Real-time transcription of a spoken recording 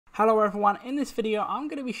Hello everyone, in this video I'm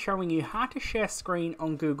going to be showing you how to share screen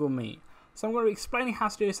on Google Meet. So I'm going to be explaining how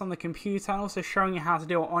to do this on the computer and also showing you how to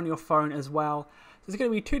do it on your phone as well. So there's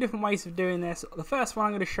going to be two different ways of doing this. The first one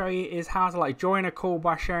I'm going to show you is how to join a call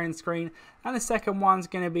by sharing screen, and the second one's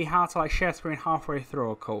going to be how to share screen halfway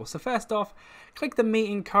through a call. So first off, click the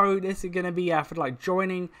meeting code. This is going to be for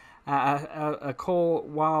joining a call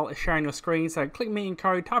while sharing your screen. So click meeting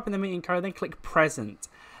code, type in the meeting code, then click present.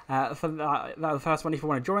 For the first one if you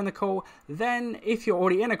want to join the call. Then if you're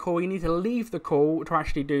already in a call, you need to leave the call to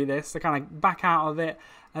actually do this, to kind of back out of it,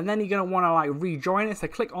 and then you're going to want to rejoin it. So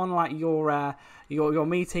click on your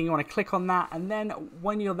meeting, you want to click on that, and then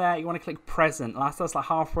when you're there you want to click present. That's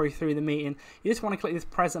halfway through the meeting. You just want to click this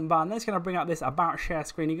present button. Then it's going to bring up this about share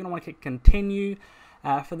screen. You're going to want to click continue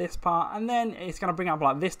for this part, and then it's going to bring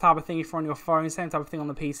up this type of thing if you're on your phone, same type of thing on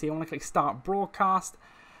the PC. You want to click start broadcast.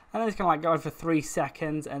 And then it's going to go for 3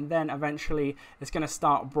 seconds, and then eventually it's going to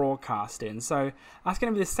start broadcasting. So that's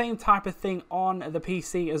going to be the same type of thing on the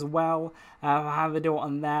PC as well. How they do it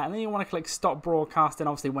on there. And then you want to click stop broadcasting,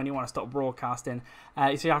 obviously when you want to stop broadcasting.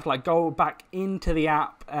 So you have to go back into the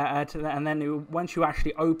app, and then once you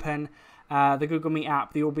actually open the Google Meet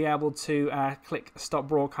app, you'll be able to click stop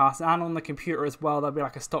broadcast, and on the computer as well there'll be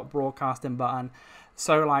a stop broadcasting button.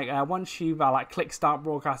 So once you've click start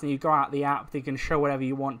broadcasting, you go out the app, you can show whatever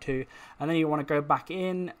you want to, and then you want to go back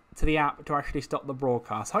in to the app to actually stop the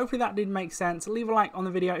broadcast. Hopefully that did make sense. Leave a like on the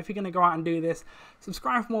video if you're going to go out and do this.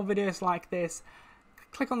 Subscribe for more videos like this.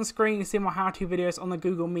 Click on the screen to see more how-to videos on the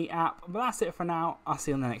Google Meet app. But that's it for now. I'll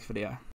see you on the next video.